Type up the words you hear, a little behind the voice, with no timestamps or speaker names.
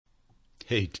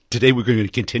Hey, today we're going to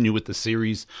continue with the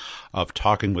series of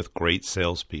talking with great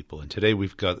salespeople. And today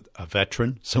we've got a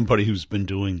veteran, somebody who's been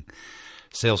doing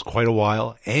sales quite a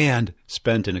while and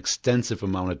spent an extensive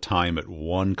amount of time at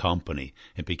one company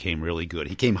and became really good.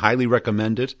 He came highly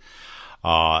recommended,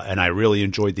 and I really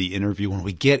enjoyed the interview. When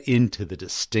we get into the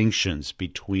distinctions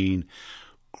between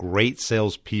great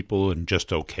salespeople and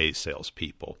just okay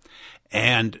salespeople.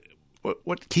 And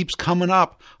what keeps coming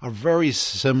up are very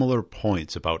similar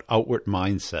points about outward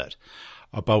mindset,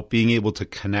 about being able to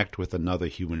connect with another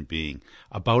human being,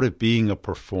 about it being a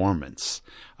performance,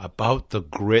 about the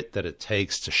grit that it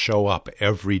takes to show up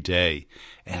every day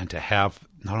and to have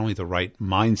not only the right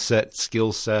mindset,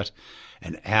 skill set,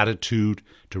 and attitude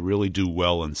to really do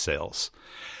well in sales.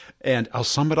 And I'll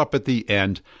sum it up at the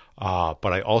end. But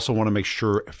I also want to make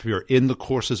sure if you're in the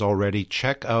courses already,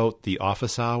 check out the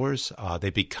office hours.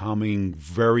 They're becoming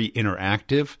very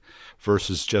interactive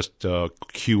versus just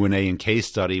Q&A and case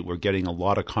study. We're getting a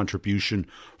lot of contribution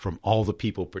from all the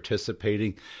people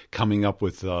participating, coming up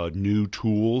with new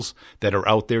tools that are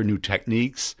out there, new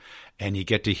techniques. And you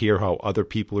get to hear how other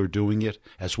people are doing it,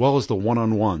 as well as the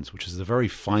one-on-ones, which is the very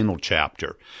final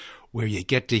chapter, where you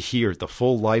get to hear the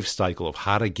full life cycle of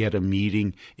how to get a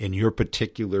meeting in your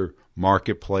particular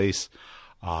marketplace,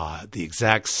 the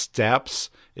exact steps,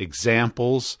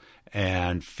 examples,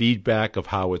 and feedback of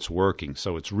how it's working.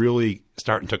 So it's really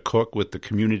starting to cook with the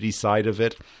community side of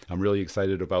it. I'm really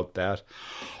excited about that.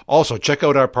 Also, check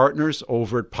out our partners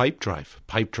over at Pipedrive.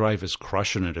 Pipedrive is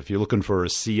crushing it. If you're looking for a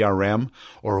CRM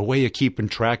or a way of keeping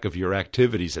track of your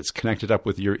activities that's connected up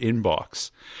with your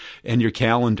inbox and your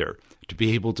calendar, to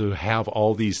be able to have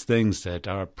all these things that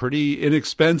are pretty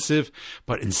inexpensive,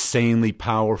 but insanely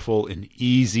powerful and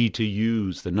easy to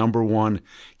use. The number one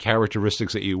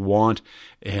characteristics that you want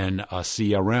in a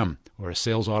CRM or a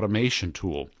sales automation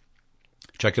tool.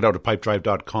 Check it out at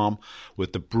pipedrive.com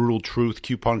with the Brutal Truth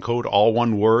coupon code, all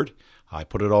one word. I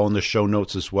put it all in the show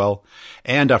notes as well.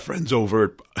 And our friends over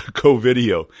at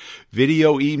GoVideo.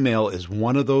 Video email is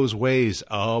one of those ways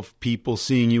of people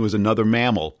seeing you as another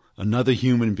mammal, another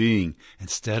human being,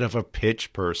 instead of a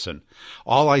pitch person.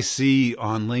 All I see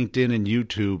on LinkedIn and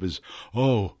YouTube is,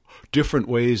 different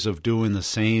ways of doing the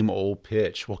same old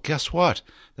pitch. Well, guess what?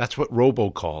 That's what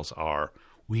robocalls are.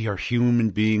 We are human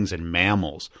beings and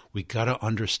mammals. We got to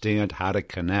understand how to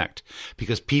connect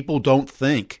because people don't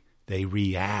think, they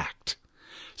react.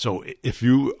 So if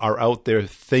you are out there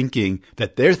thinking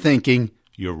that they're thinking,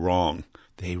 you're wrong.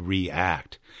 They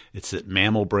react. It's that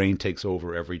mammal brain takes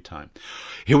over every time.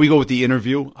 Here we go with the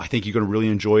interview. I think you're going to really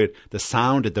enjoy it. The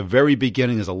sound at the very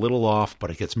beginning is a little off, but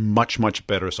it gets much, much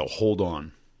better, so hold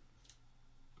on.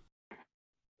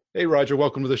 Hey, Roger,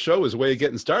 welcome to the show. As a way of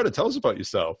getting started, tell us about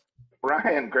yourself.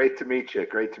 Ryan, great to meet you.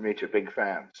 Great to meet you. Big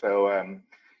fan. So, I'm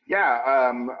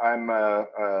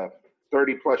a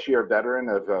 30-plus year veteran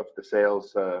of the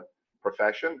sales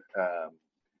profession.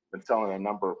 Been selling a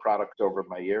number of products over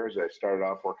my years. I started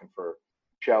off working for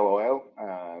Shell Oil,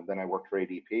 then I worked for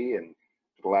ADP, and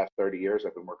for the last 30 years,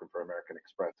 I've been working for American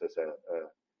Express as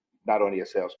not only a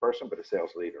salesperson, but a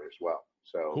sales leader as well.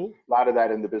 So cool. A lot of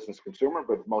that in the business consumer,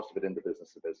 but most of it in the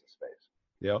business to business space.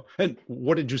 Yeah. And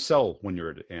what did you sell when you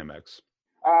were at Amex?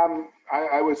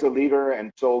 I was a leader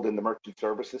and sold in the merchant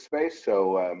services space.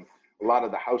 So a lot of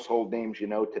the household names you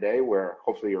know today, where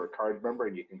hopefully you're a card member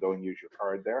and you can go and use your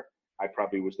card there. I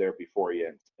probably was there before you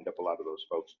and signed up a lot of those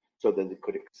folks so that they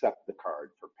could accept the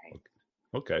card for payment.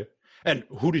 Okay. And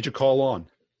who did you call on?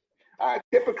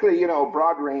 Typically,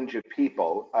 broad range of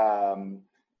people.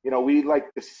 We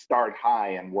like to start high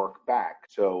and work back.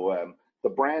 So the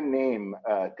brand name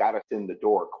got us in the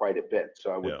door quite a bit.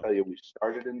 So I would tell you, we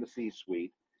started in the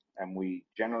C-suite and we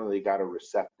generally got a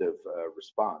receptive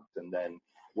response and then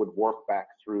would work back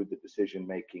through the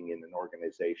decision-making in an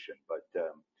organization.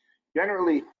 But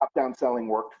generally, up-down selling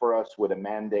worked for us with a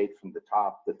mandate from the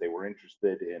top that they were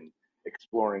interested in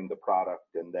exploring the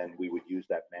product, and then we would use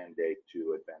that mandate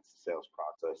to advance the sales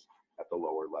process at the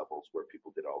lower levels where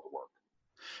people did all the work.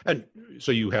 And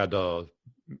so you had to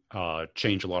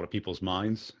change a lot of people's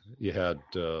minds. You had...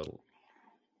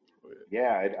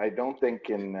 Yeah, I don't think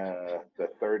in the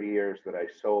 30 years that I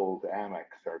sold Amex,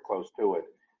 or close to it,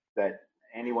 that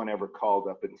anyone ever called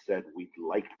up and said, we'd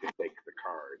like to take the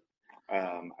card.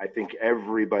 I think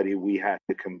everybody we had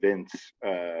to convince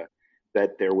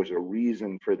that there was a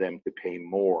reason for them to pay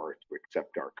more to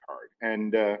accept our card.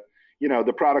 And,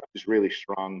 the product is really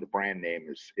strong. The brand name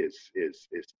is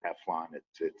Teflon.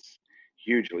 It's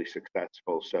hugely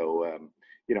successful. So,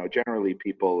 generally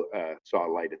people saw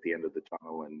a light at the end of the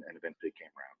tunnel and eventually came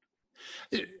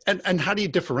around. And how do you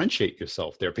differentiate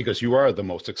yourself there? Because you are the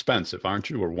most expensive, aren't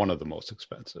you? Or one of the most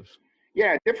expensive?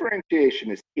 Yeah,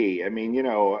 differentiation is key. I mean,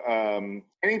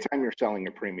 anytime you're selling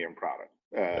a premium product,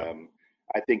 Yeah.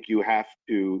 I think you have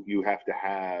to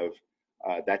have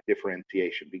that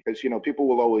differentiation because people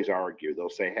will always argue. They'll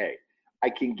say, "Hey, I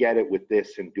can get it with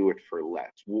this and do it for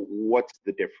less. What's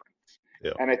the difference?"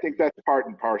 Yeah. And I think that's part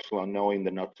and parcel on knowing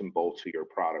the nuts and bolts of your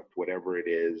product, whatever it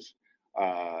is,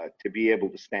 to be able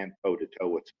to stand toe to toe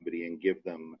with somebody and give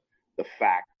them the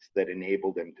facts that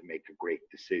enable them to make a great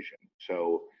decision.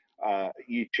 So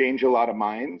you change a lot of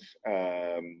minds.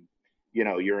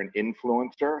 You're an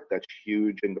influencer. That's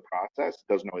huge in the process.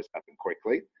 Doesn't always happen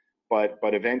quickly, but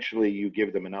eventually you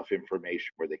give them enough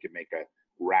information where they can make a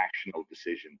rational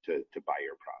decision to buy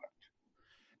your product.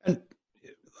 And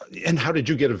and how did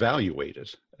you get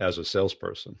evaluated as a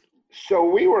salesperson? So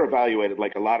we were evaluated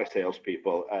like a lot of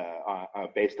salespeople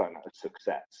based on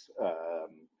success.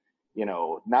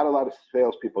 Not a lot of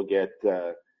salespeople get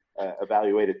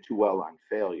evaluated too well on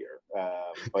failure,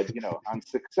 but on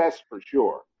success for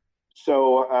sure.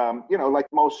 So like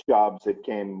most jobs, it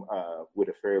came with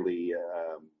a fairly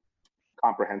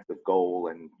comprehensive goal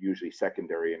and usually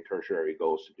secondary and tertiary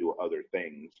goals to do other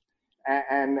things.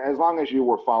 And as long as you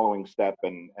were following step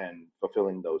and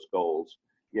fulfilling those goals,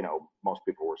 most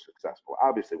people were successful.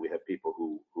 Obviously, we have people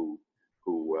who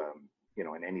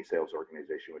in any sales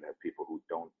organization would have people who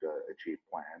don't achieve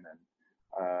plan,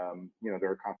 and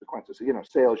there are consequences. So,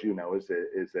 sales,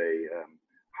 is a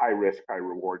high risk, high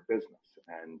reward business,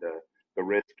 and the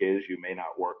risk is you may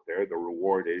not work there. The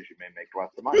reward is you may make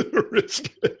lots of money.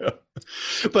 Risk.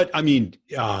 But I mean,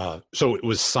 so it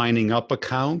was signing up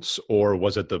accounts, or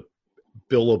was it the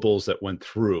billables that went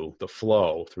through the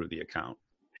flow through the account?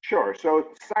 Sure.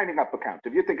 So signing up accounts.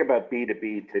 If you think about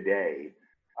B2B today,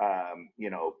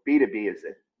 B2B is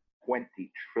a $20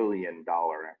 trillion,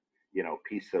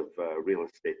 piece of real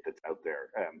estate that's out there.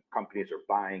 Companies are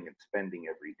buying and spending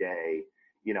every day,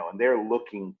 and they're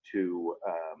looking to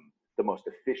the most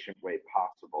efficient way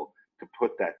possible to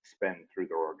put that spend through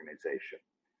their organization.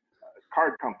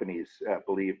 Card companies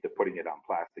believe that putting it on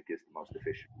plastic is the most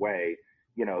efficient way.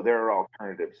 There are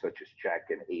alternatives such as check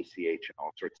and ACH and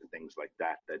all sorts of things like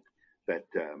that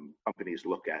companies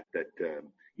look at that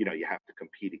you have to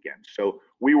compete against. So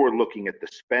we were looking at the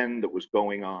spend that was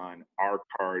going on our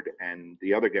card, and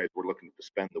the other guys were looking at the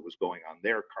spend that was going on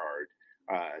their card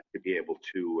to be able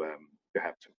to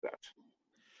have success.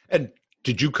 And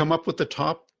did you come up with the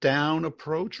top-down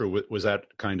approach, or was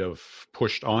that kind of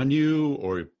pushed on you,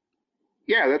 or?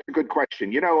 Yeah, that's a good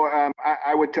question.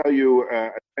 I would tell you,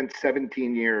 I spent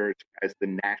 17 years as the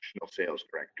national sales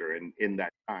director, and in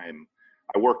that time,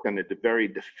 I worked on a very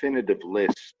definitive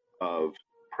list of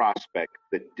prospects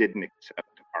that didn't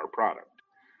accept our product.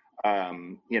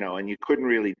 And you couldn't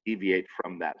really deviate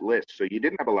from that list, so you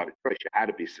didn't have a lot of choice. You had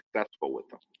to be successful with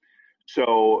them.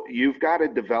 So you've got to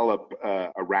develop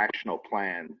a rational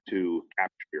plan to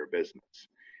capture your business.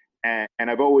 And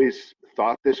I've always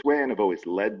thought this way, and I've always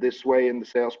led this way in the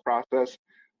sales process.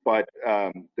 But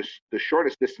the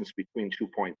shortest distance between 2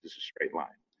 points is a straight line.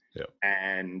 Yeah.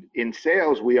 And in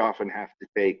sales, we often have to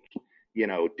take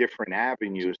different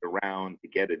avenues around to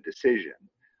get a decision.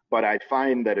 But I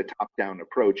find that a top-down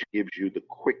approach gives you the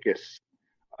quickest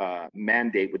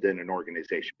mandate within an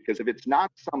organization, because if it's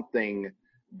not something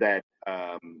that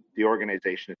the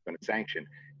organization is going to sanction,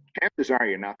 chances are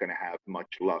you're not going to have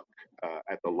much luck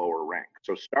at the lower rank.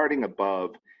 So starting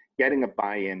above, getting a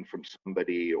buy-in from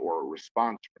somebody or a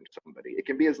response from somebody, it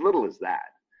can be as little as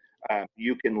that.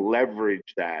 You can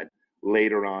leverage that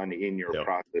later on in your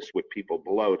process with people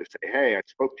below to say, hey, I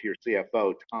spoke to your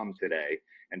CFO, Tom, today,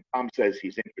 and Tom says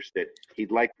he's interested.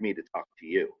 He'd like me to talk to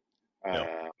you.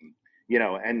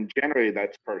 And generally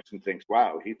that person thinks,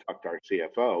 wow, he talked to our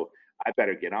CFO. I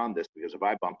better get on this, because if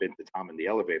I bump into Tom in the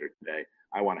elevator today,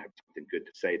 I want to have something good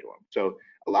to say to him. So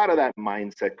a lot of that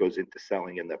mindset goes into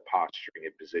selling, and the posturing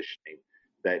and positioning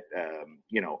that,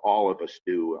 all of us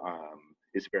do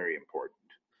is very important.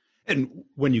 And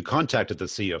when you contacted the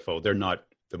CFO, they're not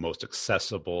the most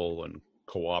accessible and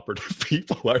cooperative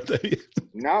people, are they?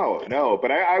 No.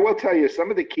 But I will tell you,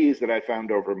 some of the keys that I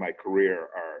found over my career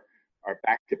are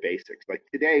back to basics. Like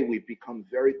today, we've become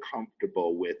very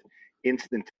comfortable with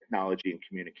instant technology and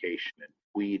communication and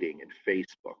tweeting and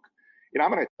Facebook.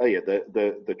 I'm going to tell you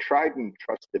the tried and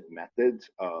trusted methods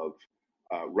of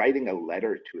writing a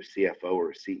letter to a CFO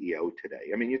or a CEO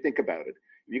today. I mean, you think about it.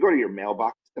 If you go to your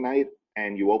mailbox tonight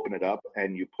and you open it up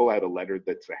and you pull out a letter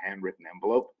that's a handwritten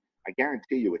envelope, I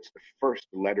guarantee you it's the first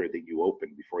letter that you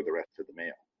open before the rest of the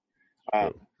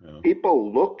mail.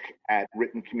 People look at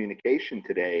written communication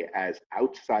today as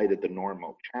outside of the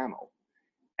normal channel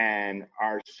and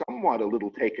are somewhat a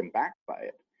little taken back by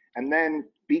it. And then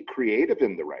be creative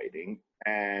in the writing,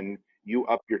 and you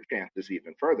up your chances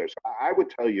even further. So I would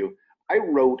tell you, I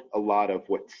wrote a lot of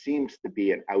what seems to be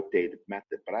an outdated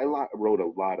method, but I wrote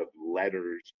a lot of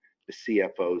letters to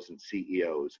CFOs and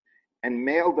CEOs and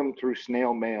mailed them through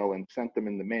snail mail and sent them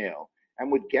in the mail,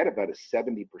 and would get about a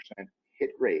 70%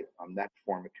 hit rate on that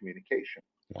form of communication.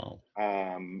 Wow.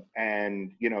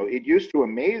 And, it used to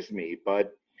amaze me,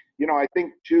 but, I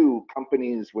think too,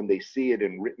 companies, when they see it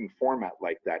in written format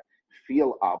like that,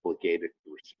 feel obligated to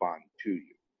respond to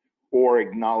you or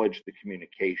acknowledge the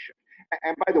communication.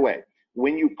 And by the way,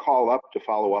 when you call up to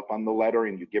follow up on the letter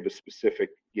and you give a specific,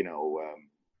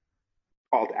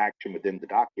 call to action within the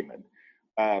document,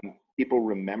 people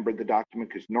remember the document,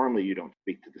 because normally you don't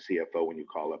speak to the CFO when you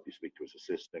call up. You speak to his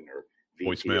assistant or VP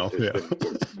Voicemail, assistant, yeah.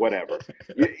 or whatever.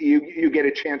 You get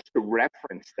a chance to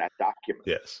reference that document.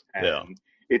 Yes. And yeah.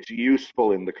 it's useful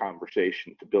in the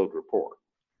conversation to build rapport.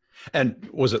 And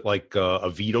was it like a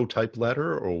veto type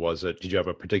letter, or did you have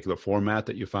a particular format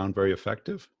that you found very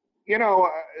effective?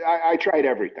 I tried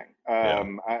everything. Yeah.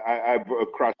 I've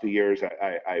across the years,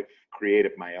 I've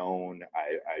created my own.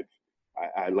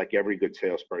 I like every good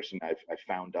salesperson, I've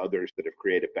found others that have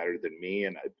created better than me,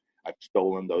 and I've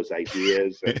stolen those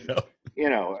ideas. And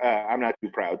I'm not too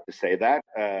proud to say that.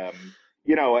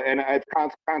 And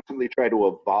I've constantly tried to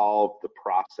evolve the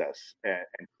process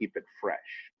and keep it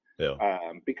fresh. Yeah.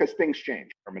 Because things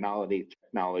change, terminology,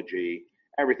 technology,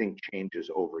 everything changes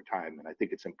over time, and I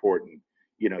think it's important,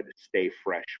 to stay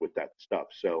fresh with that stuff.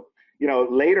 So,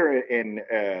 later in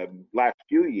last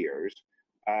few years,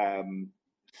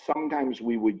 sometimes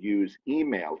we would use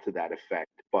email to that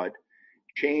effect, but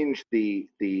change the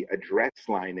address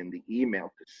line in the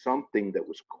email to something that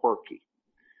was quirky,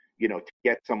 to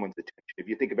get someone's attention. If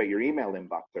you think about your email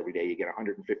inbox every day, you get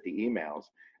 150 emails,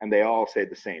 and they all say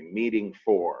the same: meeting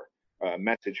for,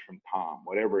 message from Tom,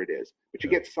 whatever it is. But you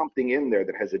get something in there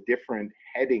that has a different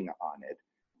heading on it,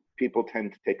 people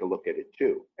tend to take a look at it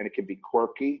too. And it can be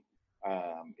quirky.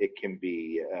 It can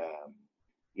be,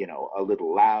 a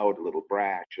little loud, a little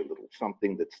brash, a little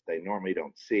something that they normally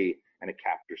don't see, and it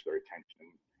captures their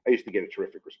attention. I used to get a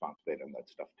terrific response rate on that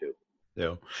stuff too.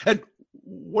 Yeah. And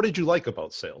what did you like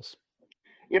about sales?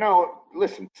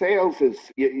 Listen, sales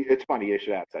it's funny you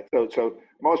should ask that. So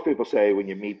most people say, when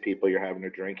you meet people, you're having a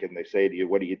drink, and they say to you,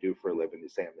 what do you do for a living? You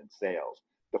say, I'm in sales.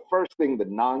 The first thing the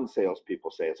non-sales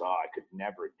people say is, oh, I could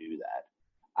never do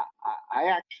that. I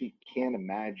actually can't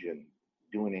imagine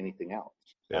doing anything else.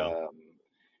 Yeah.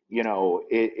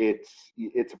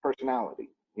 It's a personality.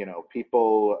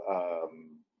 People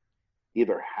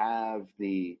either have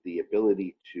the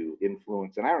ability to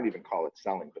influence, and I don't even call it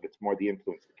selling, but it's more the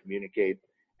influence to communicate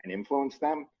and influence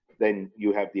them. Then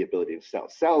you have the ability to sell.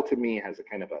 Sell to me has a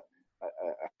kind of a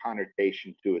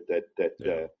connotation to it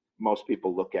that most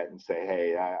people look at and say,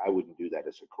 hey, I wouldn't do that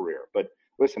as a career. But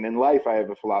listen, in life, I have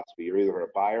a philosophy: you're either a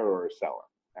buyer or a seller,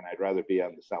 and I'd rather be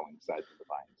on the selling side than the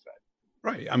buying side.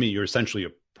 Right. I mean, you're essentially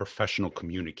a professional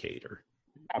communicator.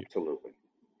 Absolutely.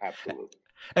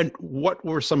 And what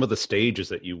were some of the stages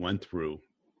that you went through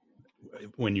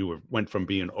when you went from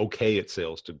being okay at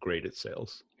sales to great at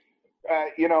sales?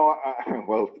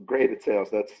 Well, great at sales,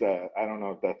 that's, I don't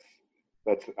know if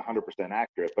that's 100%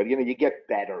 accurate, but, you get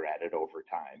better at it over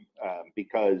time,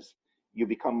 because you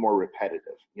become more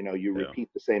repetitive. You repeat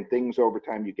the same things over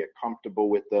time, you get comfortable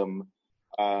with them.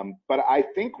 But I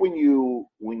think when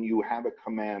you have a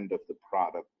command of the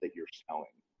product that you're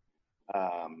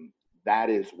selling,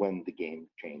 that is when the game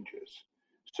changes.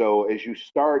 So as you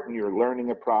start and you're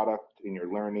learning a product and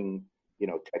you're learning,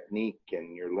 technique,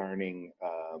 and you're learning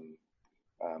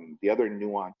the other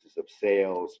nuances of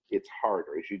sales, it's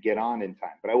harder as you get on in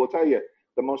time. But I will tell you,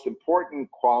 the most important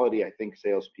quality I think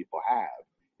salespeople have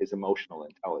is emotional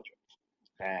intelligence,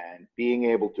 and being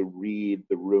able to read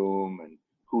the room and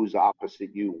who's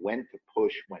opposite you, when to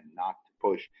push, when not to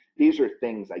push. These are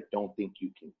things I don't think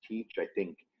you can teach. I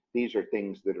think these are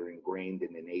things that are ingrained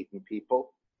and innate in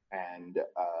people. And,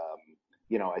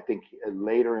 I think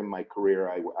later in my career,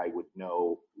 I would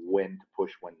know when to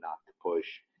push, when not to push,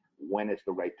 when it's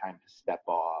the right time to step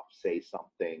off, say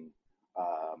something,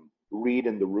 read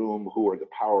in the room who are the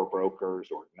power brokers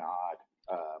or not,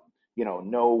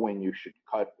 know when you should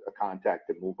cut a contact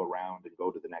and move around and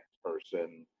go to the next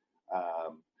person.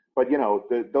 But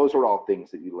those are all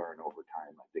things that you learn over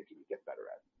time. I think you get better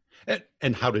at.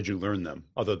 And how did you learn them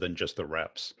other than just the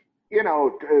reps?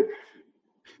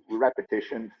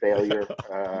 Repetition, failure.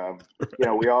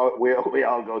 We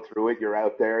all go through it. You're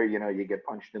out there, you get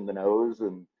punched in the nose,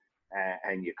 and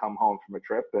you come home from a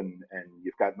trip, and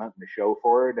you've got nothing to show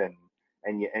for it, and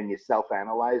and you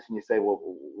self-analyze and you say, well,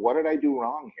 what did I do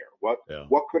wrong here? Yeah.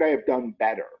 What could I have done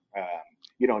better?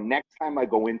 Next time I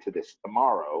go into this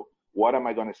tomorrow, what am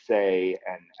I going to say,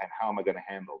 and how am I going to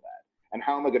handle that? And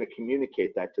how am I going to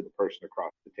communicate that to the person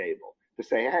across the table to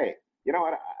say, hey, you know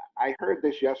what? I heard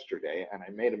this yesterday and I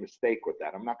made a mistake with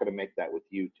that. I'm not going to make that with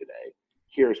you today.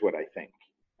 Here's what I think.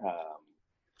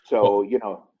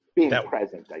 Well, being that,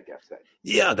 present, I guess.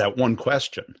 that one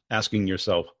question, asking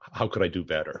yourself, how could I do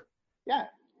better? Yeah.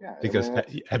 Yeah. Because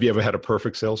have you ever had a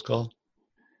perfect sales call?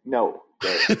 No.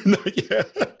 Not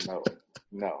yet.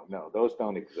 No, those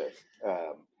don't exist.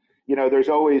 There's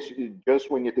always,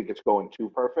 just when you think it's going too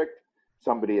perfect,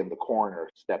 somebody in the corner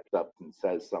steps up and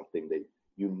says something that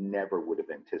you never would have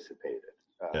anticipated.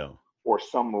 Or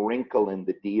some wrinkle in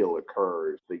the deal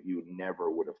occurs that you never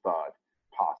would have thought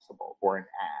possible, or an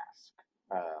ask.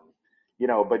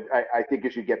 But I think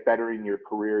as you get better in your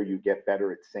career, you get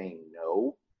better at saying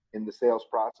no in the sales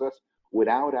process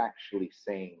without actually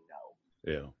saying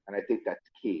no. Yeah. And I think that's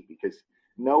key, because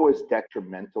no is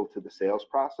detrimental to the sales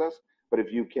process. But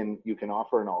if you can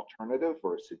offer an alternative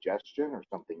or a suggestion or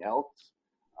something else,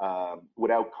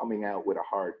 without coming out with a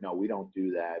hard no, we don't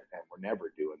do that and we're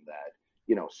never doing that.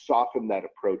 Soften that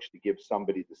approach to give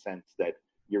somebody the sense that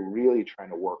you're really trying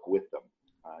to work with them,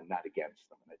 not against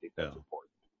them. And I think that's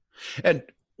important. And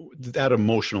that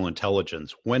emotional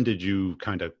intelligence, when did you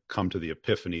kind of come to the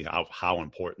epiphany of how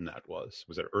important that was?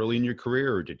 Was it early in your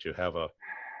career, or did you have a...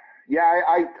 Yeah,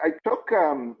 I took,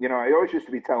 I always used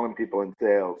to be telling people in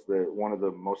sales that one of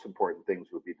the most important things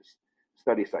would be to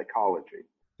study psychology.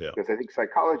 Yeah. Because I think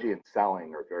psychology and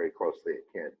selling are very closely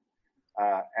akin.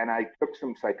 And I took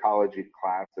some psychology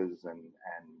classes and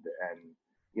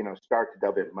start to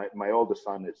delve in. My oldest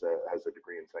son has a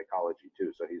degree in psychology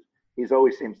too, so he's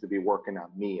always seems to be working on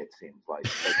me, it seems like.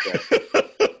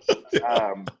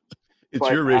 It's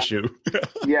your issue.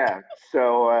 Yeah.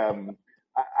 So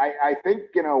I think,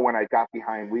 when I got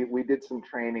behind, we did some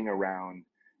training around,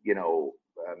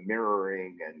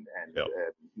 mirroring and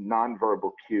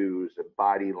nonverbal cues and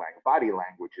body language. Body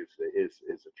language is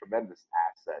a tremendous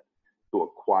asset to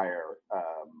acquire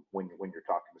when you're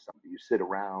talking to somebody. You sit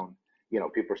around,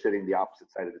 people are sitting the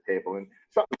opposite side of the table, and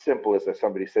something simple as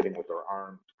somebody sitting with their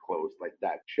arms closed like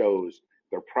that shows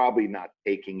they're probably not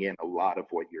taking in a lot of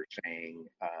what you're saying.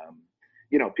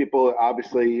 People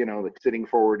obviously, like sitting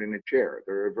forward in a chair.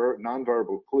 There are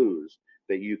nonverbal clues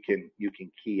that you can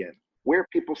key in. Where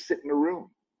people sit in a room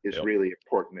is really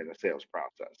important in a sales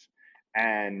process.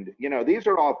 And, these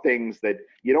are all things that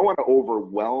you don't want to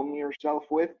overwhelm yourself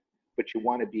with, but you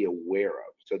want to be aware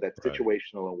of. So that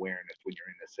situational awareness when you're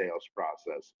in a sales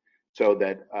process, so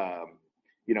that,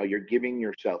 you're giving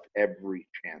yourself every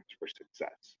chance for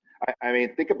success. I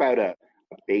mean, think about a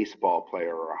baseball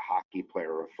player or a hockey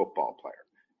player or a football player.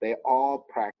 They all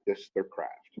practice their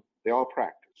craft. They all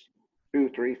practice 2,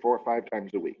 3, 4, 5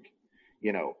 times a week.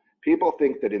 People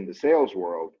think that in the sales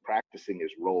world, practicing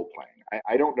is role playing.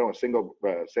 I don't know a single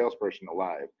salesperson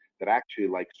alive that actually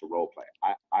likes to role play.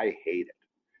 I hate it.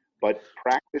 But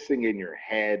practicing in your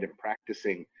head and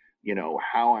practicing,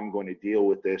 how I'm going to deal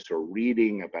with this, or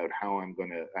reading about how I'm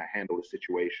going to handle a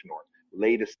situation, or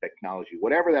latest technology,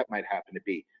 whatever that might happen to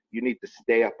be, you need to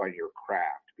stay up on your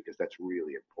craft, because that's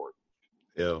really important.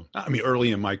 Yeah. I mean,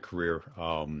 early in my career,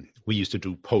 we used to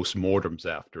do postmortems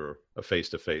after a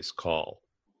face-to-face call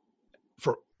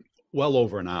for well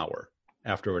over an hour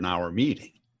after an hour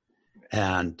meeting.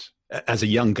 And as a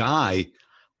young guy,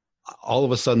 all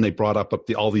of a sudden they brought up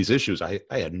all these issues. I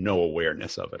had no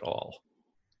awareness of it all.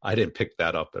 I didn't pick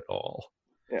that up at all.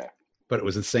 Yeah. But it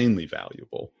was insanely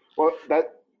valuable. Well,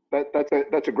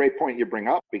 that's a great point you bring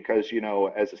up, because,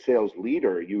 as a sales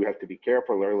leader, you have to be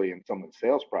careful early in someone's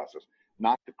sales process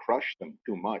not to crush them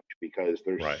too much, because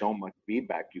there's so much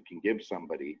feedback you can give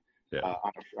somebody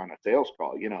on a sales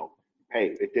call.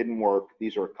 Hey, it didn't work.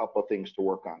 These are a couple of things to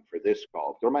work on for this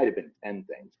call. There might have been 10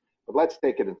 things, but let's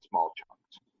take it in small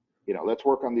chunks. Let's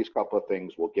work on these couple of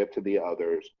things. We'll get to the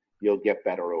others. You'll get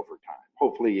better over time.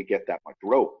 Hopefully you get that much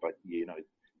rope, but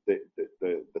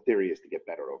the theory is to get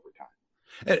better over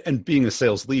time. And being a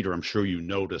sales leader, I'm sure you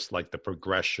noticed like the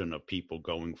progression of people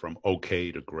going from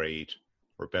okay to great,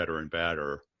 or better and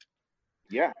better.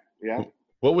 Yeah.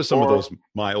 What were some of those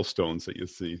milestones that you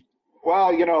see? Well,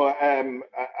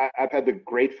 I've had the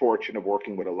great fortune of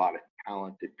working with a lot of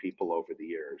talented people over the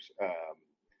years.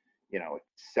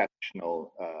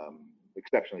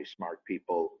 Exceptionally smart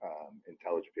people,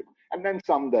 intelligent people, and then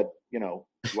some that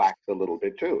lacked a little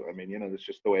bit too. I mean, that's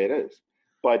just the way it is.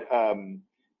 But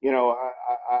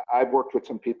I've worked with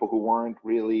some people who weren't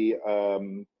really,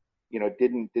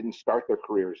 didn't start their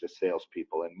careers as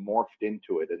salespeople and morphed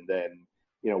into it, and then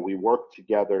we worked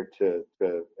together to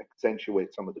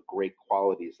accentuate some of the great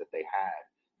qualities that they had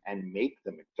and make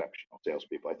them exceptional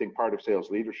salespeople. I think part of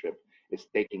sales leadership is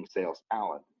taking sales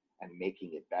talent and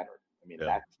making it better. I mean, Yeah.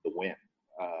 that's the win.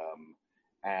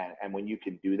 And when you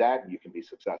can do that and you can be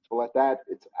successful at that,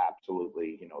 it's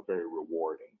absolutely, very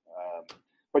rewarding.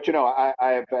 But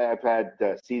I've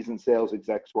had seasoned sales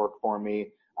execs work for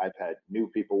me. I've had new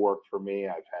people work for me.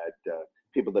 I've had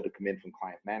people that have come in from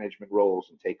client management roles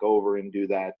and take over and do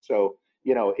that. So,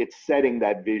 it's setting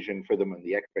that vision for them and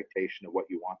the expectation of what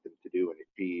you want them to do and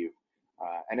achieve.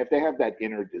 And if they have that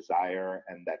inner desire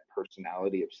and that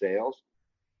personality of sales,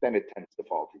 then it tends to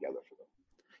fall together for them.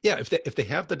 Yeah, if they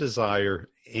have the desire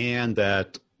and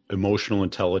that emotional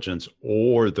intelligence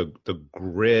or the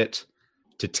grit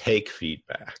to take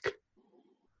feedback.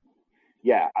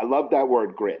 Yeah, I love that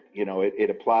word grit. It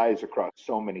applies across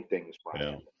so many things,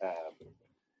 Brian.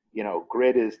 Yeah.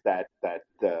 Grit is that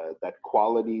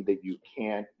quality that you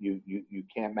can't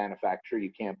manufacture,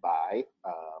 you can't buy.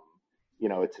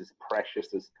 It's as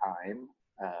precious as time,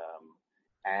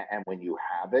 and when you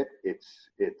have it, it's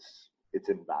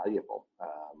invaluable.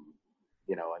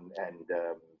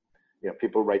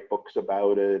 People write books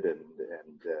about it and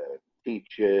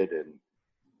teach it, and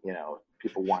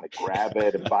people want to grab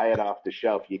it and buy it off the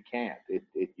shelf. You can't. You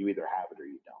either have it or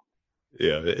you don't.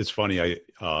 Yeah, it's funny.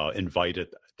 I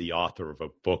invited the author of a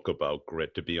book about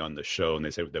grit to be on the show, and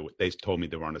they told me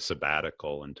they were on a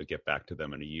sabbatical and to get back to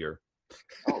them in a year.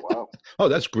 Oh wow! Oh,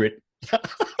 that's grit.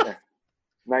 Yeah.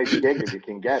 Nice gig if you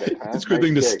can get it. Huh? It's a good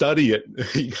thing to study it.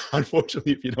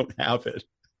 Unfortunately, if you don't have it.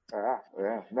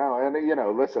 Yeah. No,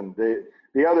 and listen,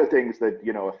 the other things that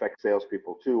affect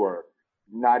salespeople too are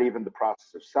not even the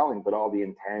process of selling, but all the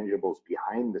intangibles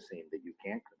behind the scene that you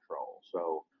can't control.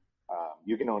 So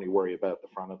you can only worry about the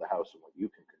front of the house and what you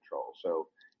can control. So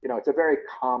it's a very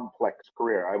complex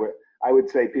career. I would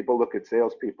say people look at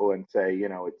salespeople and say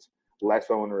it's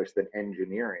less onerous than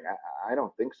engineering. I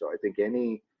don't think so. I think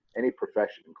any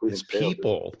profession, including it's sales,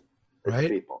 people, right?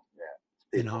 It's people. Yeah,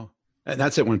 it's people. And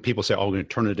that's it when people say, "Oh, we're going to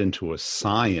turn it into a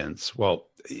science." Well,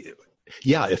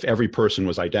 yeah, if every person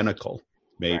was identical,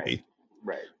 maybe.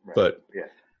 Right. But yeah.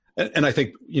 And I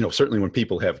think, certainly when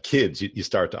people have kids, you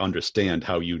start to understand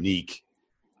how unique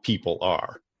people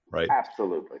are, right?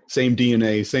 Absolutely. Same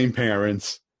DNA, same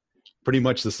parents, pretty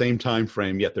much the same time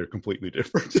frame, yet they're completely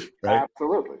different, right?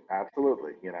 Absolutely. I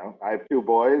have two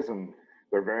boys and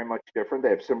they're very much different. They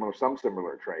have some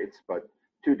similar traits, but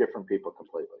two different people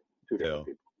completely. Two different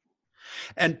people.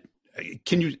 And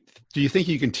do you think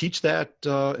you can teach that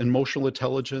emotional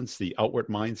intelligence, the outward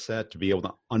mindset, to be able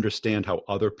to understand how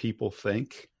other people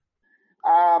think?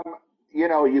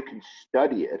 You can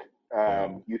study it.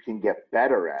 You can get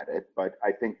better at it, but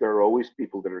I think there are always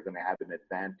people that are going to have an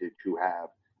advantage who have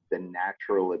the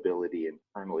natural ability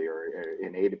internally or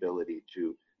innate ability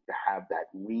to have that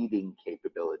reading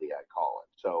capability, I call it.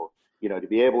 So, to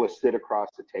be able to sit across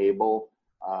the table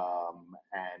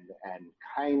and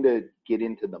kind of get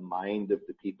into the mind of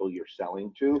the people you're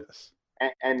selling to. Yes.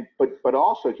 But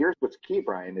also here's what's key,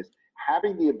 Brian, is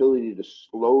having the ability to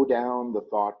slow down the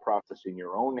thought process in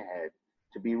your own head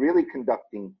to be really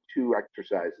conducting two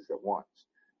exercises at once.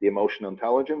 The emotional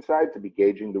intelligence side, to be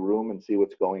gauging the room and see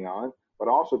what's going on, but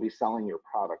also be selling your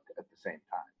product at the same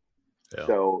time. Yeah.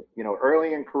 So,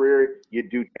 early in career, you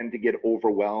do tend to get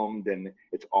overwhelmed and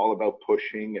it's all about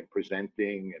pushing and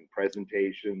presenting and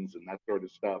presentations and that sort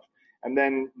of stuff. And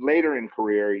then later in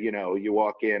career, you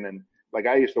walk in and like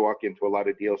I used to walk into a lot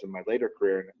of deals in my later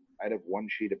career and I'd have one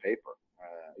sheet of paper.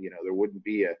 There wouldn't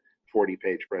be a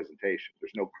 40-page presentation.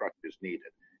 There's no crutches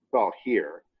needed. It's all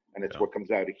here. And it's what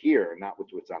comes out of here, not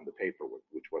what's on the paper,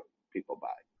 which what people buy.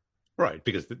 Right,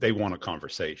 because they want a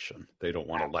conversation. They don't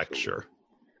want a lecture.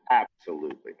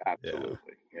 Absolutely.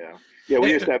 Yeah.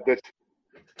 We used to have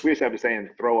the saying,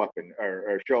 throw up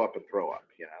or show up and throw up.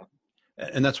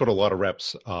 And that's what a lot of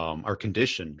reps are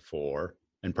conditioned for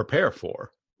and prepare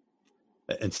for.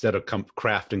 Instead of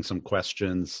crafting some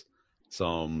questions,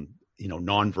 some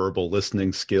nonverbal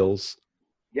listening skills.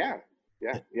 Yeah.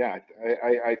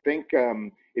 I think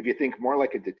if you think more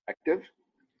like a detective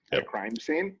at a crime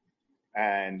scene,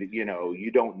 and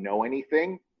you don't know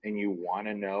anything and you want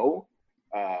to know,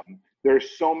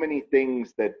 there's so many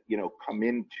things that come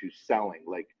into selling.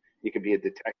 Like you could be a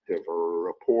detective or a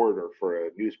reporter for a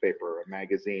newspaper or a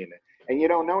magazine, and you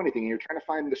don't know anything and you're trying to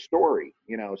find the story.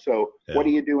 So what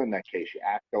do you do in that case? You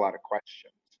ask a lot of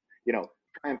questions.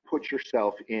 Try and put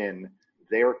yourself in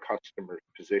their customer's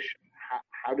position.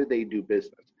 How do they do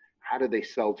business? How do they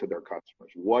sell to their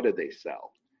customers? What do they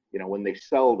sell? When they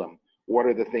sell them, what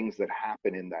are the things that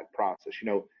happen in that process?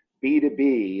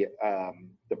 B2B,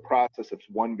 the process of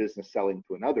one business selling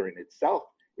to another in itself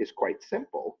is quite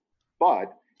simple,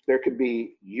 but there could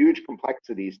be huge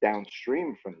complexities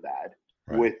downstream from that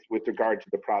Right. with regard to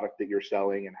the product that you're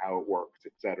selling and how it works,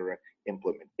 et cetera,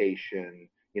 implementation,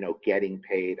 getting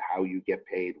paid, how you get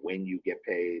paid, when you get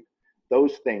paid.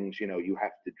 Those things, you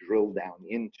have to drill down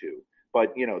into.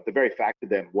 But, the very fact of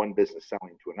them, one business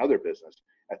selling to another business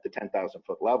at the 10,000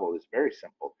 foot level is very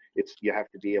simple. You have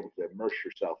to be able to immerse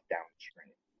yourself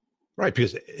downstream. Right.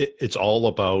 Because it's all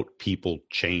about people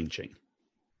changing,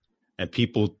 and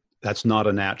people, that's not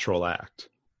a natural act.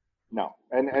 No.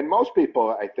 And most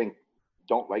people, I think,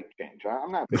 don't like change.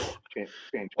 I'm not a big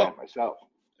change guy myself.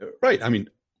 Right. I mean,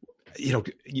 you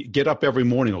get up every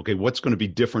morning. Okay, what's going to be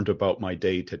different about my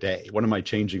day today? What am I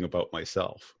changing about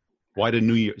myself? Why do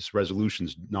New Year's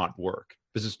resolutions not work?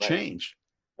 Because it's change.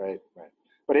 Right.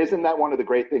 But isn't that one of the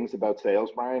great things about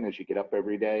sales, Brian, is you get up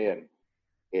every day and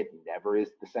it never is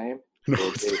the same?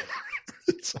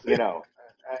 No,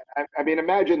 I mean,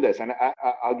 imagine this, and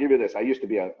I'll give you this. I used to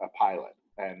be a pilot,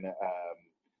 and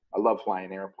I love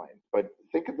flying airplanes, but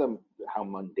think of how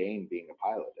mundane being a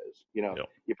pilot is.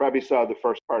 You probably saw the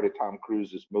first part of Tom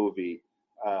Cruise's movie.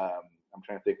 I'm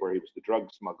trying to think, where he was the drug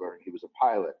smuggler and he was a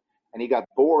pilot, and he got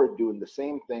bored doing the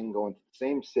same thing, going to the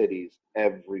same cities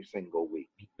every single week.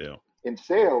 Yeah. In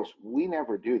sales, we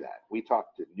never do that. We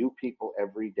talk to new people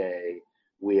every day.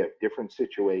 We have different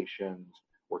situations.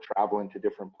 We're traveling to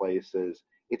different places.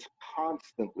 It's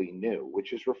constantly new,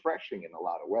 which is refreshing in a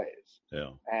lot of ways.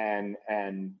 Yeah. And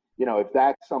if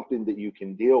that's something that you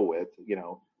can deal with,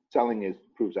 selling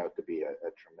proves out to be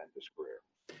a tremendous career.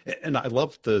 And I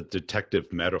love the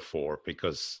detective metaphor,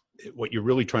 because what you're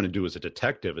really trying to do as a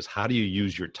detective is, how do you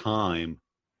use your time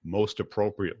most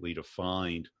appropriately to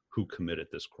find who committed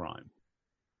this crime?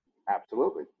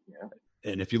 Absolutely. Yeah.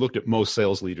 And if you looked at most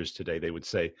sales leaders today, they would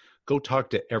say, go talk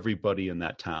to everybody in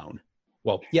that town.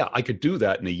 Well, yeah, I could do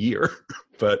that in a year,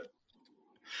 but.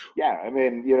 Yeah, I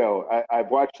mean, I've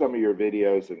watched some of your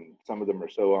videos, and some of them are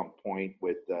so on point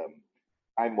with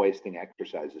time wasting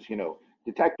exercises.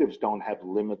 Detectives don't have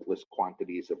limitless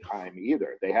quantities of time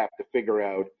either. They have to figure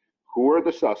out who are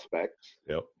the suspects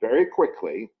very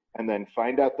quickly, and then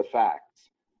find out the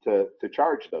facts to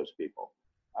charge those people.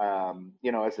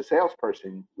 As a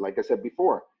salesperson, like I said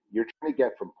before, you're trying to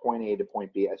get from point A to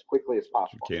point B as quickly as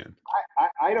possible. You can.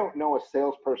 I don't know a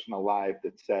salesperson alive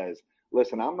that says,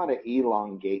 listen, I'm going to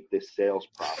elongate this sales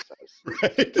process.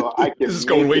 Right. So I can This is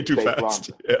going way too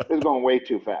fast. Yeah. This is going way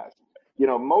too fast.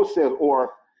 Most sales,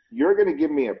 or you're going to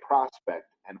give me a prospect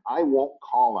and I won't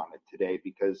call on it today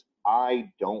because I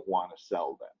don't want to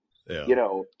sell them.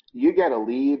 Yeah. You get a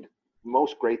lead.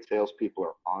 Most great salespeople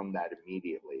are on that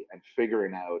immediately and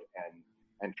figuring out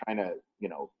and trying to,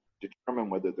 determine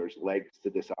whether there's legs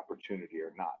to this opportunity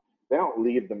or not. They don't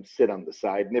leave them sit on the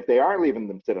side. And if they are leaving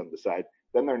them sit on the side,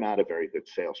 then they're not a very good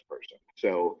salesperson.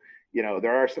 So,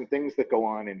 there are some things that go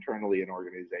on internally in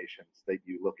organizations that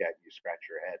you look at, you scratch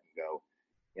your head and go,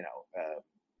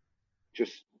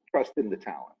 just trust in the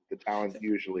talent. The talent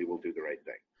usually will do the right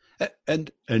thing.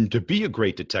 And to be a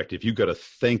great detective, you got to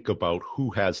think about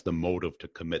who has the motive to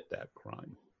commit that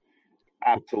crime.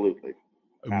 Absolutely.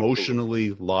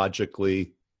 Emotionally,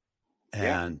 logically,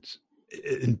 and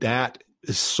that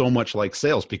is so much like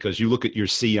sales, because you look at your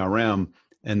CRM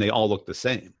and they all look the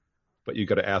same, but you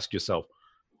got to ask yourself,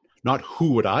 not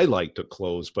who would I like to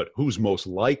close, but who's most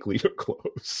likely to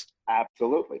close.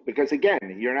 Absolutely. Because again,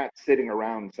 you're not sitting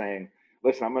around saying,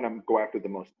 listen, I'm going to go after the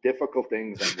most difficult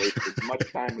things and waste as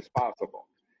much time as possible.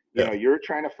 You're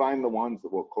trying to find the ones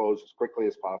that will close as quickly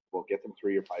as possible, get them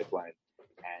through your pipeline,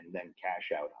 and then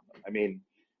cash out on them. I mean,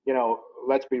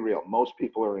 let's be real. Most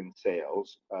people are in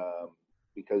sales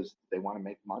because they want to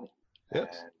make money.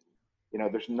 Yes.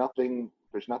 And, there's nothing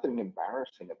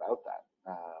embarrassing about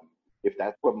that. If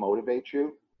that's what motivates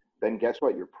you, then guess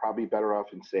what? You're probably better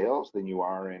off in sales than you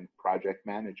are in project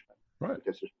management. Right.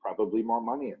 Because there's probably more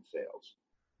money in sales.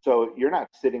 So you're not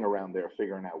sitting around there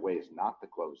figuring out ways not to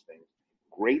close things.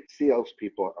 Great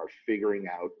salespeople are figuring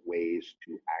out ways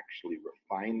to actually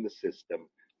refine the system,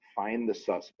 find the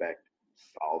suspect,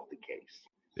 solve the case.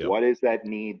 Yep. What is that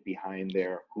need behind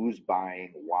there? Who's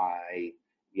buying? Why?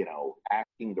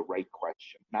 Asking the right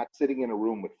question. Not sitting in a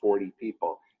room with 40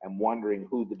 people and wondering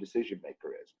who the decision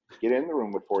maker is. Get in the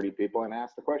room with 40 people and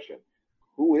ask the question,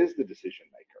 who is the decision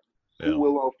maker? Who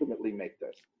will ultimately make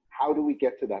this? How do we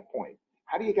get to that point?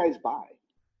 How do you guys buy?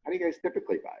 How do you guys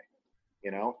typically buy?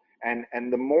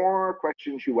 And the more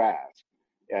questions you ask,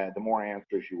 the more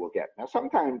answers you will get. Now,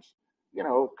 sometimes,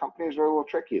 companies are a little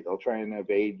tricky. They'll try and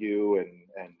evade you and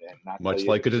not much tell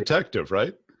you like a detective,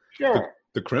 right? Sure.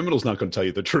 The criminal's not going to tell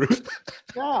you the truth.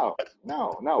 No,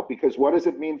 because what does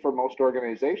it mean for most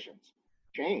organizations?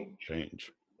 Change.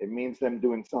 Change. It means them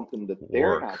doing something that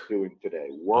they're not doing today.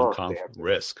 Work. They have to,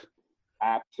 risk.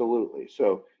 absolutely.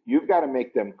 So you've got to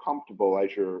make them comfortable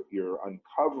as you're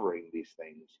uncovering these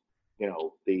things. You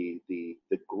know, the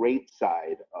great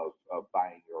side of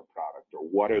buying your product, or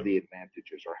what are the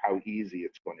advantages, or how easy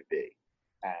it's going to be,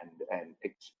 and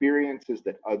experiences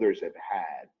that others have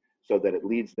had, so that it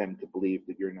leads them to believe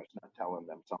that you're just not telling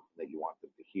them something that you want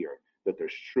them to hear, that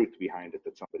there's truth behind it,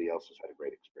 that somebody else has had a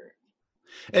great experience.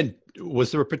 And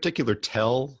was there a particular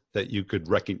tell that you could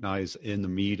recognize in the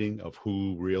meeting of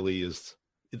who really is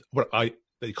what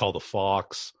they call the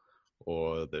fox,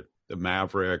 or the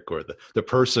maverick, or the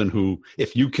person who,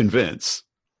 if you convince,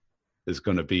 is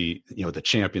going to be, the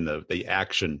champion, the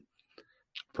action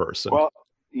person? Well,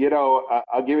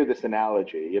 I'll give you this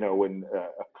analogy. When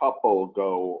a couple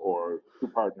go, or two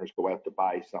partners go out to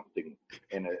buy something,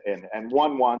 and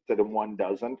one wants it and one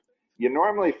doesn't, you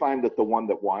normally find that the one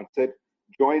that wants it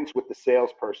joins with the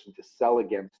salesperson to sell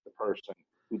against the person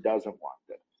who doesn't want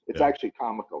it. It's actually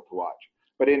comical to watch.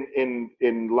 But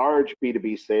in large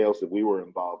B2B sales that we were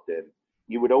involved in,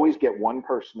 you would always get one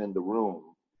person in the room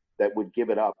that would give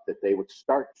it up, that they would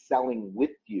start selling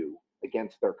with you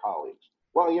against their colleagues.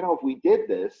 Well, if we did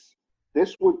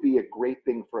this would be a great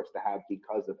thing for us to have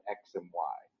because of X and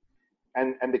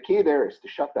Y. And the key there is to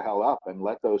shut the hell up and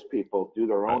let those people do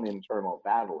their own internal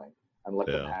battling, and let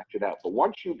them hatch it out. But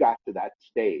once you got to that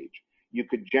stage, you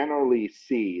could generally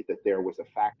see that there was a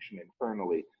faction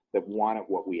internally that wanted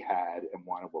what we had and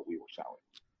wanted what we were selling.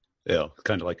 Yeah,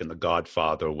 kind of like in The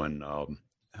Godfather, when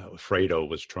Fredo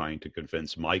was trying to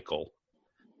convince Michael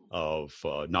of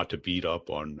not to beat up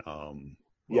on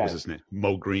what was his name,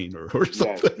 Mo Green or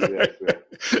something, yes.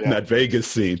 In that Vegas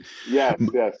scene. Yes.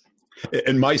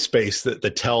 In my space, the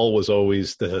tell was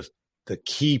always the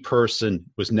key person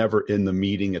was never in the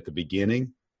meeting at the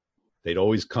beginning. They'd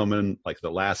always come in like the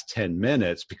last 10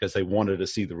 minutes because they wanted to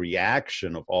see the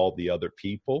reaction of all the other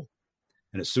people.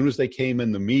 And as soon as they came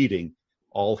in the meeting,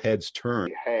 all heads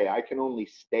turned. Hey, I can only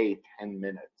stay 10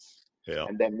 minutes. Yeah.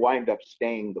 And then wind up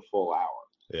staying the full hour.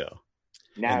 Yeah.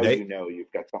 Now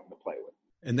you've got something to play with.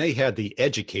 And they had the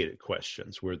educated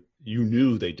questions where you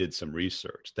knew they did some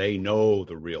research. They know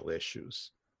the real issues.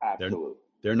 Absolutely.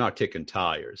 They're not kicking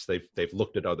tires. They've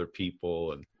looked at other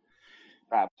people and.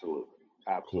 Absolutely.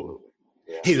 Cool.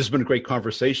 Yeah. Hey, this has been a great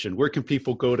conversation. Where can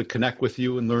people go to connect with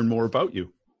you and learn more about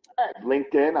you?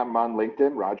 LinkedIn. I'm on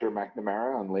LinkedIn, Roger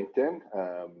McNamara on LinkedIn.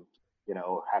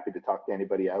 Happy to talk to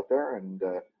anybody out there, and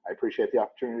I appreciate the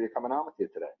opportunity of coming on with you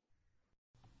today.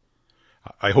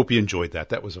 I hope you enjoyed that.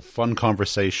 That was a fun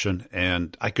conversation,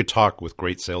 and I could talk with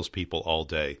great salespeople all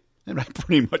day, and I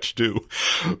pretty much do.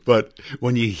 But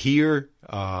when you hear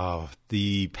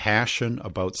the passion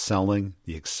about selling,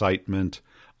 the excitement,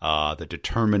 the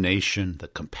determination, the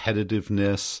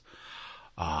competitiveness,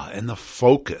 and the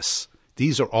focus,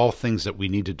 these are all things that we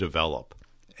need to develop.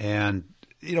 And,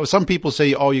 some people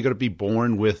say, oh, you're going to be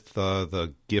born with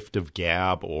the gift of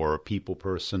gab or a people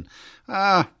person.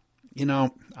 I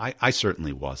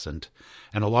certainly wasn't.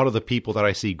 And a lot of the people that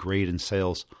I see great in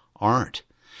sales aren't.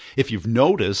 If you've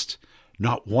noticed,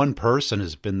 not one person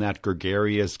has been that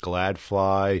gregarious,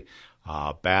 glad-fly,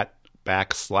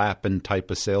 back-slapping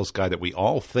type of sales guy that we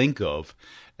all think of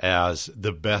as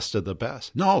the best of the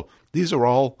best. No, these are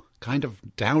all kind of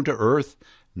down-to-earth,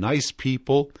 nice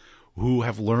people who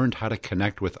have learned how to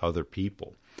connect with other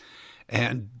people.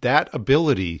 And that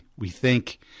ability, we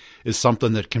think, is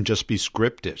something that can just be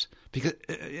scripted. Because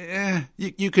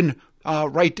you can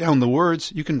write down the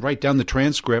words, you can write down the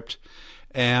transcript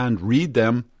and read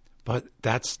them, but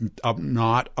that's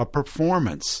not a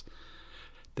performance.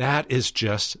 That is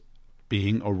just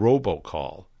being a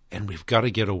robocall. And we've got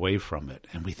to get away from it.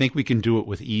 And we think we can do it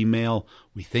with email.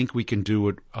 We think we can do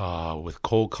it with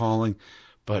cold calling.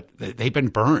 But they've been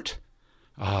burnt.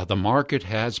 The market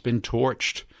has been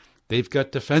torched. They've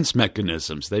got defense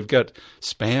mechanisms. They've got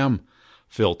spam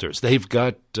filters. They've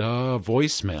got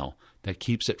voicemail that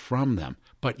keeps it from them.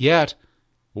 But yet,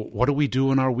 what do we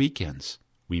do on our weekends?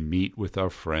 We meet with our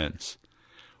friends.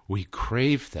 We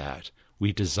crave that.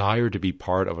 We desire to be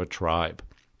part of a tribe.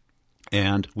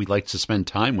 And we like to spend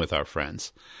time with our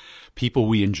friends, people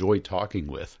we enjoy talking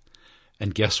with.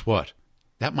 And guess what?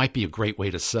 That might be a great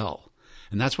way to sell.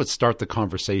 And that's what Start the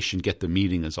Conversation, Get the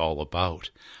Meeting is all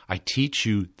about. I teach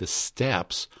you the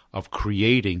steps of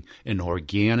creating an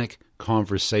organic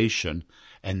conversation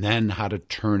and then how to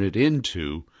turn it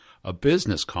into a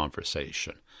business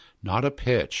conversation, not a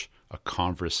pitch, a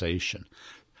conversation.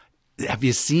 have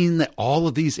you seen that all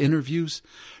of these interviews?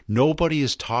 Nobody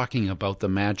is talking about the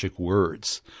magic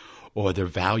words or their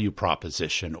value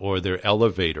proposition or their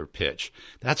elevator pitch.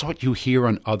 That's what you hear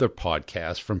on other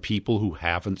podcasts from people who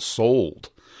haven't sold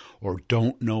or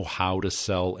don't know how to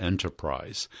sell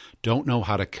enterprise, don't know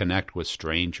how to connect with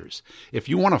strangers. If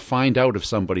you want to find out if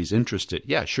somebody's interested,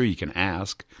 yeah, sure, you can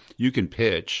ask, you can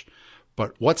pitch,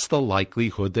 but what's the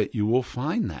likelihood that you will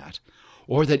find that?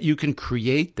 Or that you can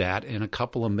create that in a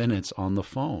couple of minutes on the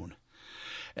phone?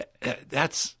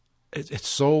 It's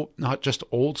so not just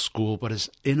old school, but it's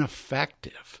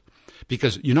ineffective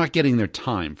because you're not getting their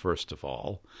time, first of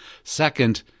all.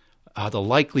 Second, the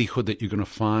likelihood that you're going to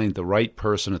find the right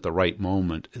person at the right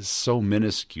moment is so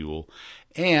minuscule,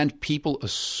 and people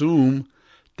assume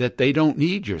that they don't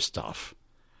need your stuff,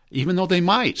 even though they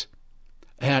might.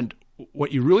 And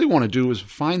what you really want to do is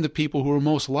find the people who are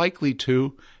most likely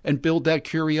to and build that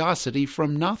curiosity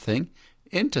from nothing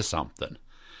into something.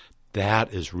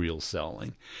 That is real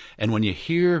selling. And when you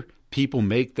hear people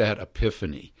make that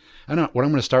epiphany, what I'm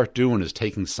going to start doing is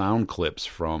taking sound clips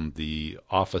from the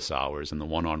office hours and the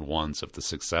one-on-ones of the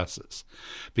successes.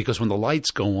 Because when the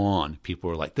lights go on, people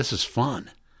are like, this is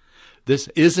fun. This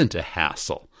isn't a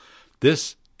hassle.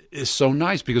 This is so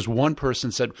nice because one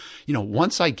person said,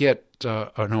 once I get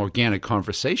an organic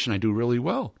conversation, I do really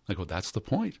well. I go, that's the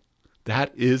point.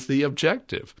 That is the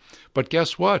objective. But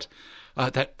guess what?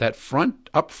 That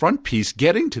upfront piece,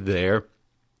 getting to there,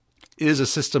 is a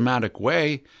systematic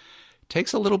way. It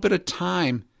takes a little bit of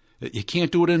time. You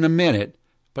can't do it in a minute,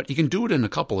 but you can do it in a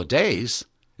couple of days.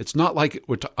 It's not like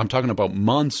I'm talking about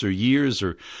months or years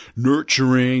or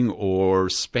nurturing or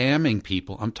spamming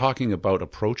people. I'm talking about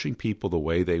approaching people the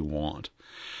way they want.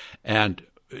 And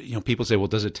people say, well,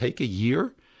 does it take a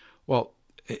year? Well,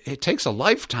 it takes a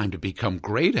lifetime to become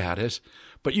great at it,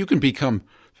 but you can become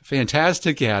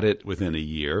fantastic at it within a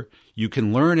year. You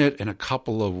can learn it in a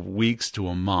couple of weeks to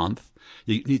a month.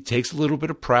 It takes a little bit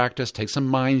of practice, takes a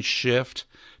mind shift,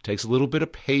 takes a little bit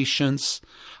of patience,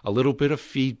 a little bit of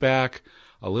feedback,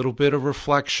 a little bit of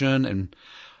reflection,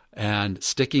 and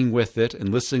sticking with it and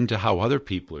listening to how other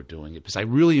people are doing it. Because I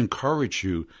really encourage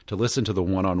you to listen to the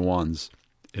one-on-ones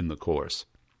in the course.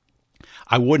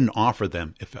 I wouldn't offer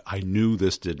them if I knew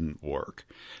this didn't work.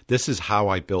 This is how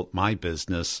I built my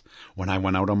business when I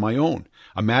went out on my own.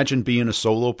 Imagine being a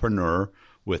solopreneur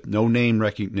with no name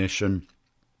recognition.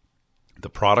 The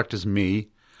product is me.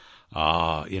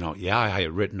 I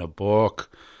had written a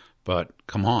book, but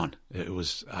come on, it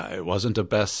wasn't a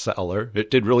bestseller.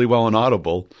 It did really well on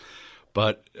Audible,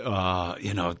 but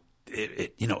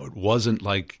it wasn't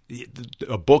like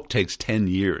a book takes 10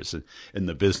 years in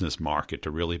the business market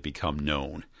to really become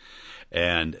known.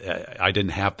 And I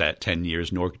didn't have that 10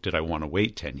 years, nor did I want to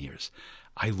wait 10 years.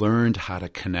 I learned how to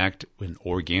connect in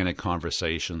organic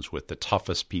conversations with the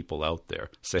toughest people out there,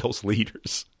 sales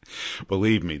leaders.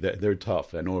 Believe me, they're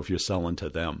tough. I know if you're selling to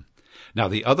them. Now,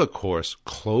 the other course,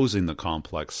 Closing the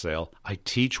Complex Sale, I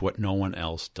teach what no one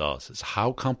else does. It's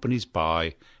how companies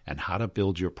buy and how to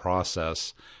build your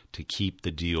process to keep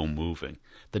the deal moving.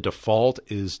 The default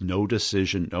is no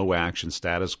decision, no action,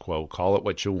 status quo. Call it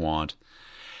what you want.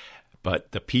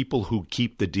 But the people who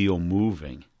keep the deal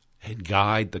moving and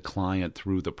guide the client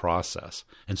through the process.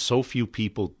 And so few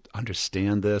people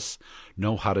understand this,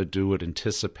 know how to do it,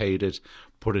 anticipate it,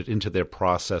 put it into their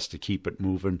process to keep it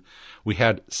moving. We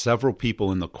had several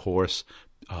people in the course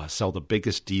sell the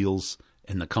biggest deals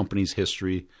in the company's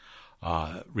history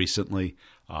recently.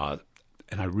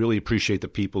 And I really appreciate the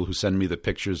people who send me the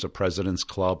pictures of President's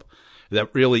Club. That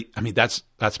really, that's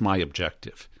my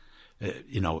objective.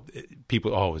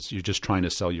 People, you're just trying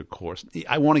to sell your course.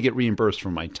 I want to get reimbursed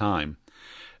for my time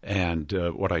and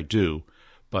what I do.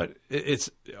 But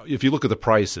if you look at the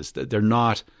prices, they're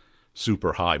not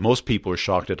super high. Most people are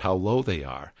shocked at how low they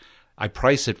are. I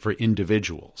price it for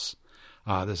individuals.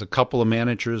 There's a couple of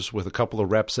managers with a couple of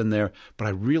reps in there, but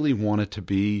I really want it to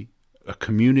be a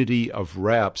community of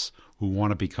reps who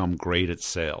want to become great at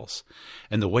sales.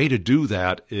 And the way to do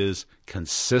that is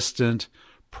consistent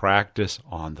practice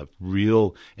on the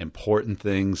real important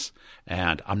things.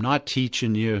 And I'm not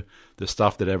teaching you the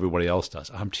stuff that everybody else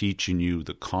does. I'm teaching you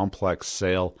the complex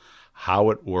sale, how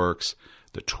it works,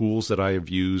 the tools that I have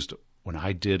used when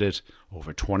I did it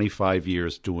over 25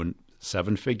 years doing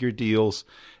 7-figure deals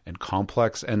and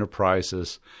complex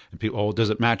enterprises. And people, does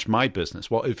it match my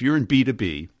business? Well, if you're in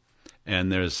B2B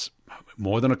and there's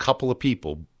more than a couple of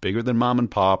people, bigger than mom and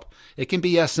pop, it can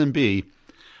be SMB,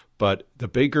 but the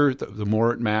bigger, the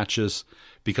more it matches,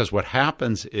 because what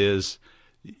happens is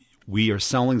we are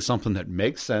selling something that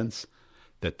makes sense,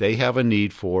 that they have a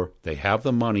need for, they have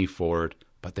the money for it,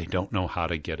 but they don't know how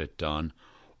to get it done,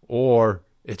 or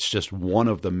it's just one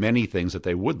of the many things that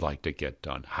they would like to get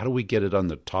done. How do we get it on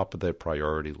the top of their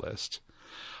priority list?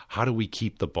 How do we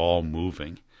keep the ball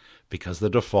moving? Because the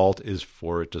default is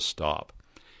for it to stop.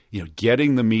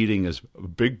 Getting the meeting is a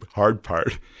big, hard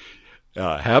part.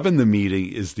 Having the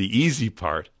meeting is the easy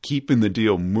part. Keeping the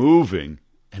deal moving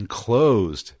and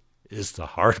closed is the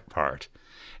hard part.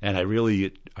 And I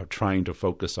really are trying to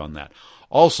focus on that.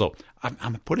 Also,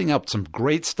 I'm putting out some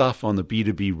great stuff on the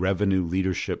B2B Revenue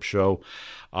Leadership Show.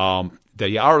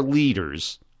 They are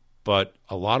leaders, but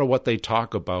a lot of what they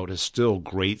talk about is still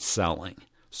great selling.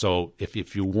 So if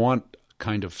you want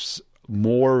kind of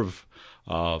more of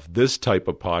this type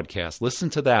of podcast, listen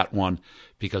to that one,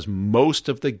 because most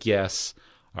of the guests,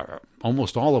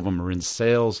 almost all of them, are in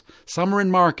sales. Some are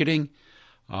in marketing,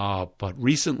 but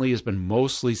recently has been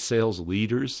mostly sales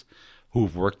leaders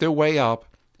who've worked their way up,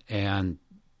 and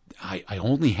I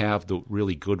only have the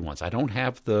really good ones. I don't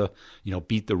have the,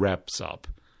 beat the reps up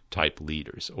type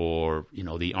leaders or,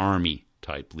 the army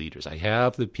type leaders. I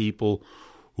have the people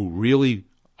who really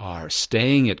are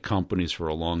staying at companies for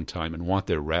a long time and want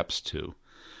their reps too.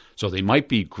 So they might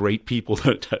be great people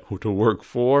to work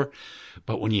for,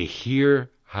 but when you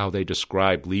hear how they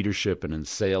describe leadership and in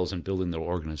sales and building their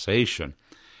organization,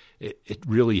 it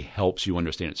really helps you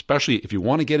understand, especially if you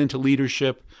want to get into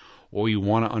leadership or you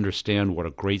want to understand what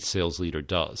a great sales leader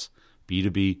does.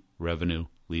 B2B Revenue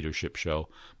Leadership Show.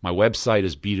 My website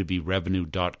is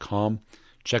b2brevenue.com.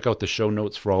 Check out the show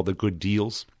notes for all the good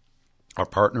deals. Our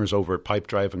partners over at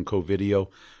Pipedrive and CoVideo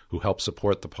who help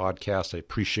support the podcast, I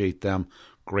appreciate them.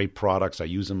 Great products. I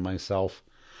use them myself.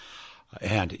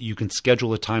 And you can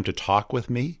schedule a time to talk with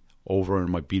me over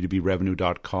on my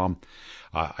b2brevenue.com.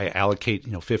 I allocate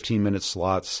 15-minute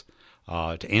slots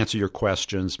to answer your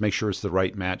questions, make sure it's the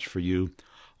right match for you.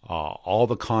 All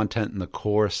the content in the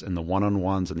course and the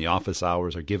one-on-ones and the office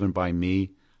hours are given by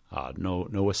me,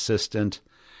 no assistant.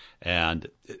 And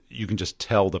you can just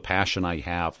tell the passion I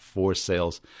have for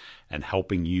sales and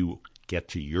helping you get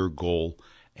to your goal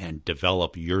and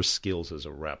develop your skills as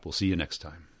a rep. We'll see you next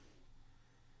time.